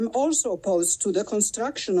I'm also opposed to the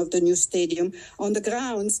construction of the new stadium on the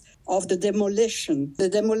grounds of the demolition. The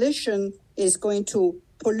demolition is going to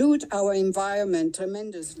pollute our environment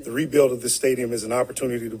tremendously. The rebuild of this stadium is an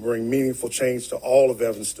opportunity to bring meaningful change to all of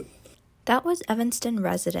Evanston. That was Evanston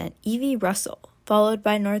resident Evie Russell, followed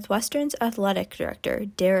by Northwestern's athletic director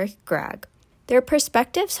Derek Gregg. Their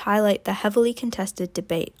perspectives highlight the heavily contested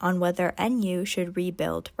debate on whether NU should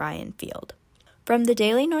rebuild Ryan Field. From the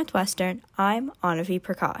Daily Northwestern, I'm Anavi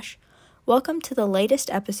Prakash. Welcome to the latest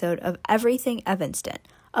episode of Everything Evanston,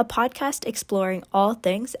 a podcast exploring all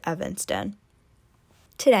things Evanston.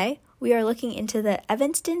 Today, we are looking into the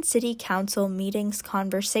Evanston City Council meetings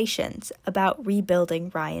conversations about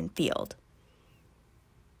rebuilding Ryan Field.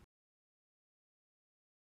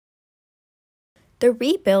 The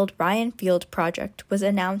Rebuild Ryan Field project was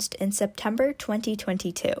announced in September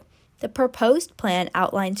 2022. The proposed plan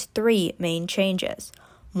outlines three main changes.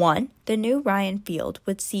 1. The new Ryan Field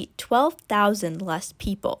would seat 12,000 less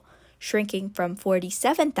people, shrinking from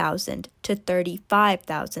 47,000 to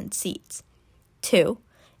 35,000 seats. 2.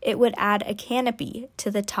 It would add a canopy to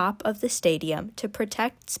the top of the stadium to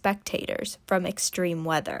protect spectators from extreme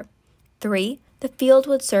weather. 3. The field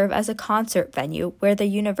would serve as a concert venue where the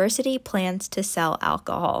university plans to sell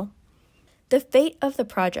alcohol. The fate of the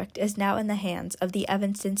project is now in the hands of the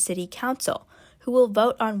Evanston City Council, who will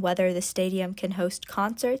vote on whether the stadium can host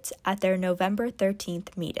concerts at their November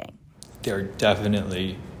 13th meeting. There are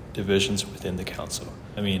definitely divisions within the council.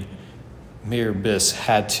 Mayor Biss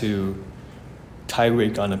had to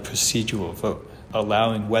tirade on a procedural vote,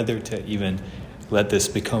 allowing whether to even let this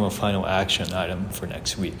become a final action item for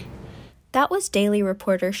next week. That was Daily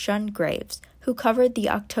reporter Shun Graves, who covered the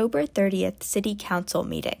October 30th City Council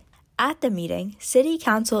meeting. At the meeting, City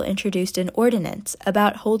Council introduced an ordinance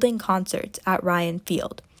about holding concerts at Ryan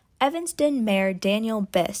Field. Evanston Mayor Daniel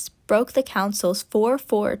Biss broke the council's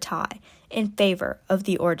 4-4 tie in favor of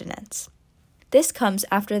the ordinance. This comes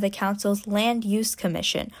after the council's Land Use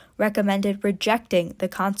Commission recommended rejecting the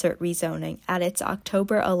concert rezoning at its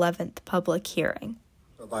October 11th public hearing.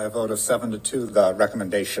 So by a vote of 7-2, the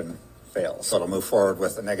recommendation fails, so it'll move forward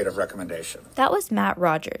with a negative recommendation. That was Matt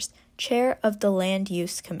Rogers, chair of the Land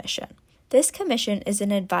Use Commission. This commission is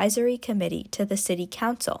an advisory committee to the City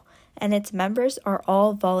Council, and its members are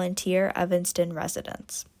all volunteer Evanston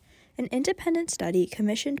residents. An independent study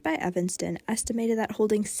commissioned by Evanston estimated that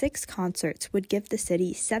holding 6 concerts would give the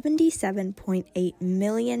city $77.8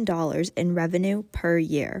 million in revenue per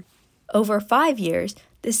year. Over 5 years,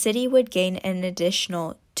 the city would gain an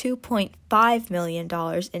additional $2.5 million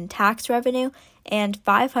in tax revenue and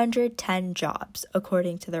 510 jobs,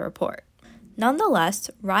 according to the report. Nonetheless,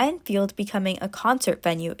 Ryan Field becoming a concert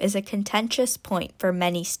venue is a contentious point for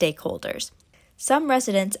many stakeholders. Some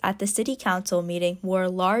residents at the City Council meeting wore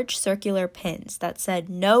large circular pins that said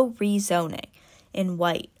 "No rezoning" in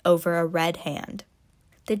white over a red hand.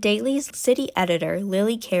 The Daily's city editor,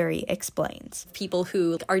 Lily Carey, explains. People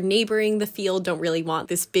who are neighboring the field don't really want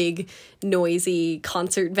this big, noisy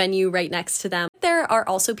concert venue right next to them. There are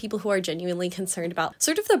also people who are genuinely concerned about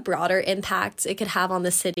sort of the broader impacts it could have on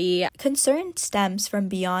the city. Concern stems from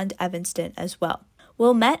beyond Evanston as well.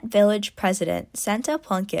 Wilmette Village President Senta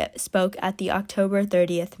Plunkett spoke at the October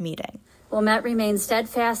 30th meeting. Wilmette remains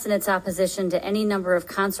steadfast in its opposition to any number of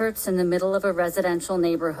concerts in the middle of a residential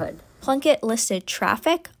neighborhood. Plunkett listed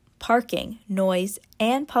traffic, parking, noise,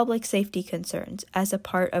 and public safety concerns as a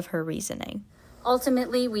part of her reasoning.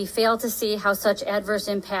 Ultimately, we fail to see how such adverse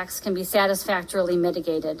impacts can be satisfactorily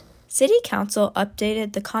mitigated. City Council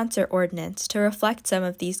updated the concert ordinance to reflect some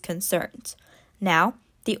of these concerns. Now,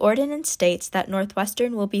 the ordinance states that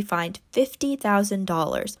Northwestern will be fined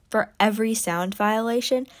 $50,000 for every sound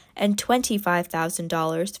violation and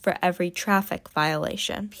 $25,000 for every traffic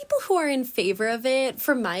violation. People who are in favor of it,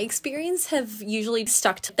 from my experience, have usually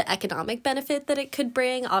stuck to the economic benefit that it could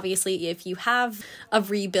bring. Obviously, if you have a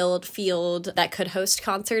rebuild field that could host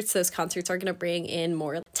concerts, those concerts are going to bring in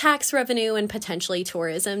more tax revenue and potentially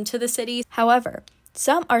tourism to the city. However,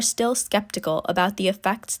 some are still skeptical about the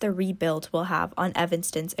effects the rebuild will have on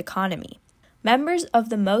Evanston's economy. Members of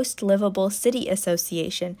the Most Livable City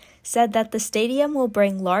Association said that the stadium will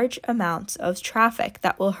bring large amounts of traffic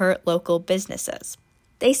that will hurt local businesses.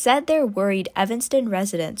 They said they're worried Evanston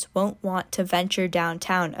residents won't want to venture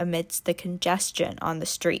downtown amidst the congestion on the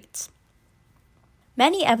streets.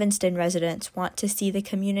 Many Evanston residents want to see the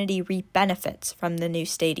community reap benefits from the new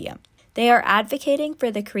stadium. They are advocating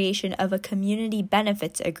for the creation of a community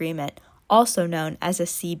benefits agreement, also known as a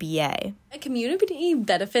CBA. A community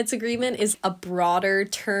benefits agreement is a broader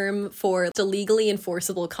term for the legally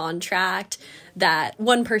enforceable contract that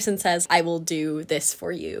one person says, I will do this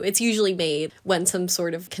for you. It's usually made when some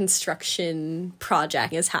sort of construction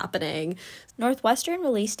project is happening. Northwestern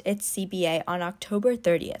released its CBA on October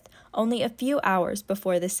 30th, only a few hours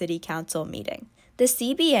before the city council meeting. The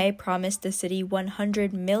CBA promised the city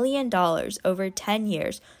 $100 million over 10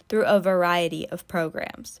 years through a variety of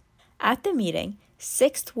programs. At the meeting,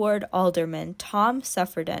 6th Ward Alderman Tom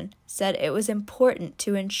Suffredin said it was important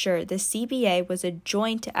to ensure the CBA was a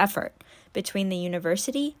joint effort between the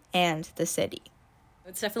university and the city.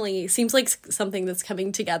 It definitely seems like something that's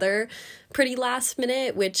coming together pretty last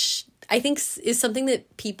minute, which I think is something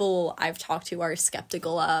that people I've talked to are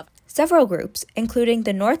skeptical of. Several groups, including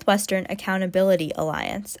the Northwestern Accountability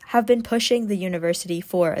Alliance, have been pushing the university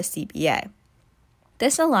for a CBA.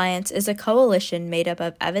 This alliance is a coalition made up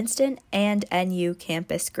of Evanston and NU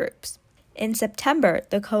campus groups. In September,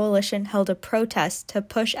 the coalition held a protest to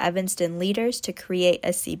push Evanston leaders to create a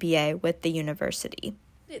CBA with the university.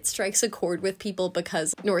 It strikes a chord with people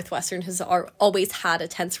because Northwestern has always had a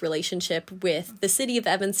tense relationship with the city of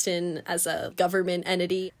Evanston as a government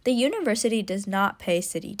entity. The university does not pay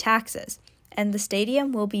city taxes, and the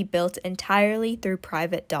stadium will be built entirely through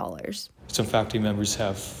private dollars. Some faculty members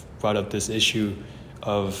have brought up this issue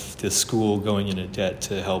of the school going into debt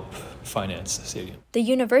to help finance the stadium. The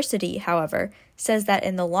university, however, says that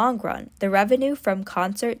in the long run, the revenue from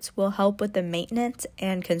concerts will help with the maintenance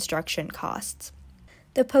and construction costs.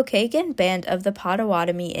 The Pokagon Band of the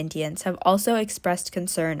Potawatomi Indians have also expressed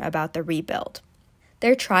concern about the rebuild.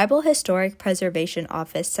 Their Tribal Historic Preservation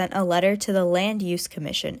Office sent a letter to the Land Use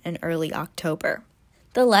Commission in early October.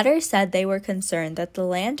 The letter said they were concerned that the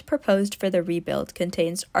land proposed for the rebuild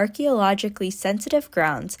contains archaeologically sensitive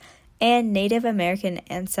grounds and Native American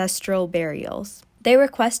ancestral burials. They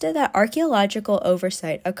requested that archaeological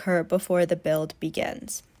oversight occur before the build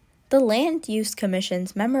begins. The Land Use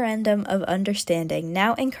Commission's Memorandum of Understanding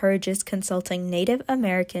now encourages consulting Native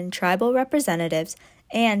American tribal representatives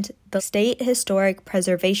and the State Historic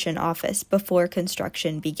Preservation Office before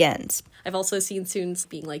construction begins. I've also seen students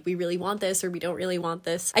being like, we really want this or we don't really want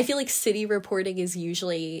this. I feel like city reporting is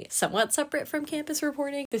usually somewhat separate from campus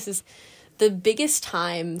reporting. This is the biggest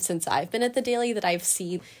time since I've been at the Daily that I've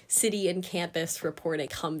seen city and campus reporting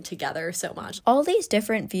come together so much. All these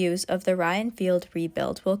different views of the Ryan Field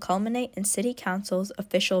rebuild will culminate in City Council's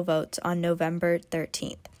official votes on November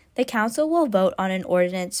 13th. The council will vote on an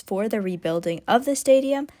ordinance for the rebuilding of the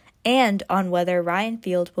stadium and on whether Ryan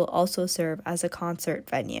Field will also serve as a concert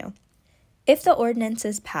venue. If the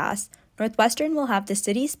ordinances pass, Northwestern will have the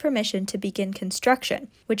city's permission to begin construction,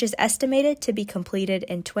 which is estimated to be completed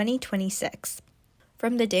in 2026.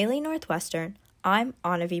 From the Daily Northwestern, I'm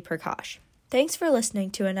Anavi Prakash. Thanks for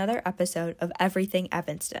listening to another episode of Everything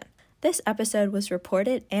Evanston. This episode was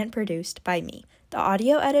reported and produced by me. The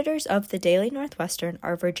audio editors of the Daily Northwestern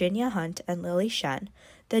are Virginia Hunt and Lily Shen.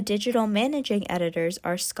 The digital managing editors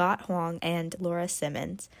are Scott Huang and Laura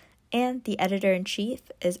Simmons. And the editor-in-chief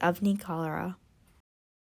is Avni Kalra.